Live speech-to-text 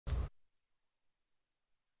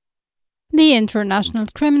The International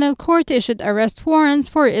Criminal Court issued arrest warrants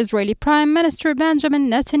for Israeli Prime Minister Benjamin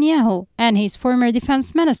Netanyahu and his former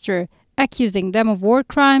defense minister, accusing them of war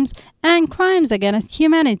crimes and crimes against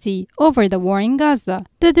humanity over the war in Gaza.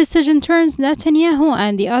 The decision turns Netanyahu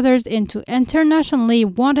and the others into internationally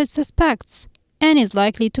wanted suspects and is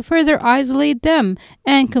likely to further isolate them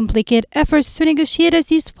and complicate efforts to negotiate a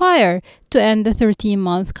ceasefire to end the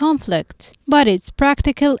 13-month conflict. But its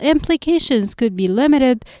practical implications could be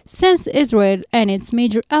limited since Israel and its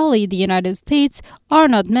major ally, the United States, are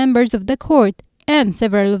not members of the court, and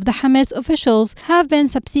several of the Hamas officials have been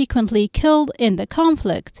subsequently killed in the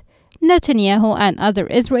conflict. Netanyahu and other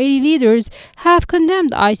Israeli leaders have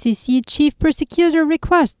condemned ICC chief prosecutor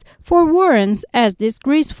request for warrants as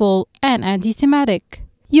disgraceful and anti-Semitic.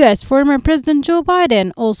 U.S. former President Joe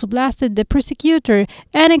Biden also blasted the prosecutor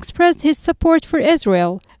and expressed his support for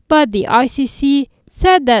Israel, but the ICC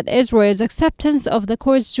said that Israel's acceptance of the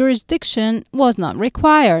court's jurisdiction was not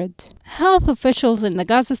required. Health officials in the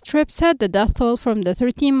Gaza Strip said the death toll from the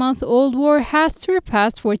 13-month-old war has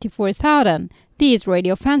surpassed 44,000. The Israeli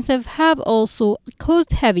offensive have also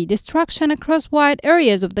caused heavy destruction across wide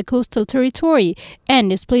areas of the coastal territory and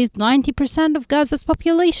displaced 90% of Gaza's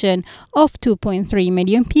population of 2.3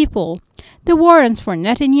 million people. The warrants for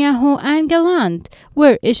Netanyahu and Gallant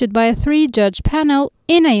were issued by a 3-judge panel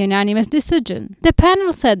in a unanimous decision. The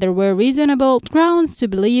panel said there were reasonable grounds to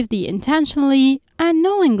believe they intentionally and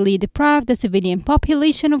knowingly deprived the civilian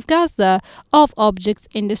population of Gaza of objects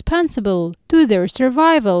indispensable to their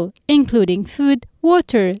survival, including food,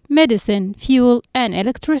 water, medicine, fuel, and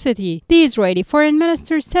electricity. The Israeli foreign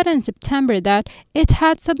minister said in September that it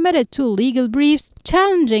had submitted 2 legal briefs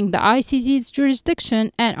challenging the ICC's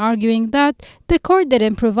jurisdiction and arguing that the court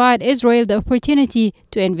didn't provide Israel the opportunity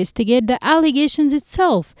to investigate the allegations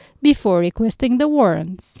itself before requesting the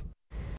warrants.